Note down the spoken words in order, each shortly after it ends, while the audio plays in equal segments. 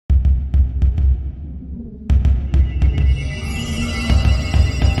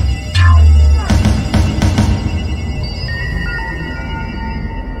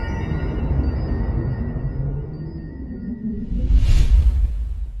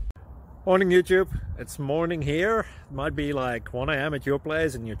Morning YouTube, it's morning here. It might be like 1 a.m. at your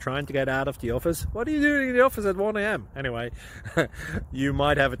place and you're trying to get out of the office. What are you doing in the office at 1 a.m? Anyway, you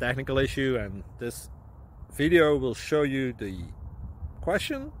might have a technical issue and this video will show you the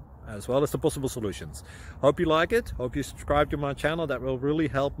question as well as the possible solutions. Hope you like it, hope you subscribe to my channel. That will really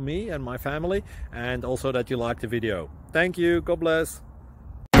help me and my family, and also that you like the video. Thank you, God bless.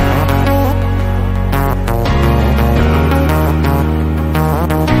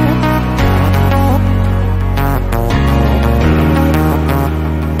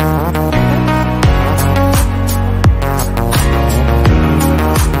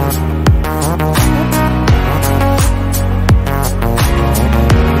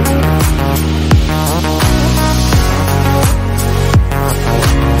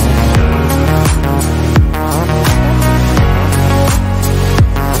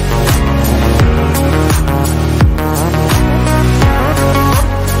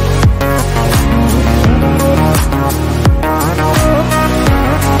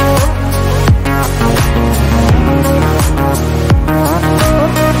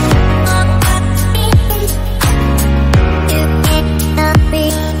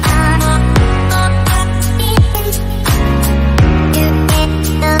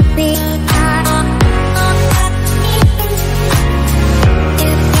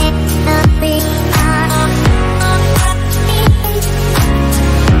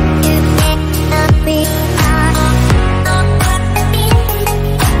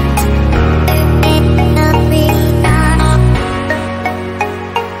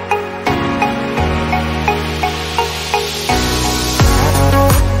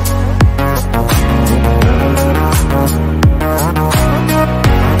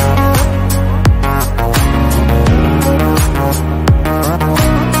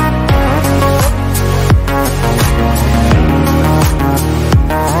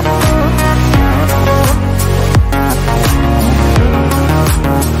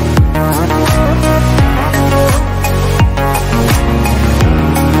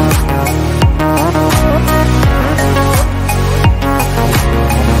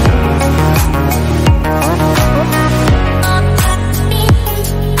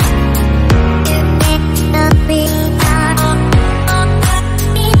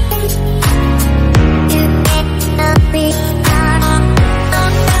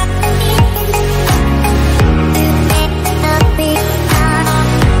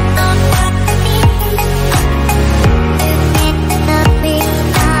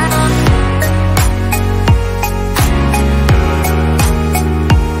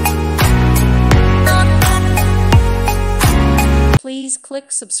 Please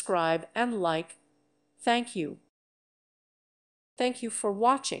click subscribe and like. Thank you. Thank you for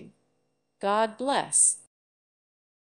watching. God bless.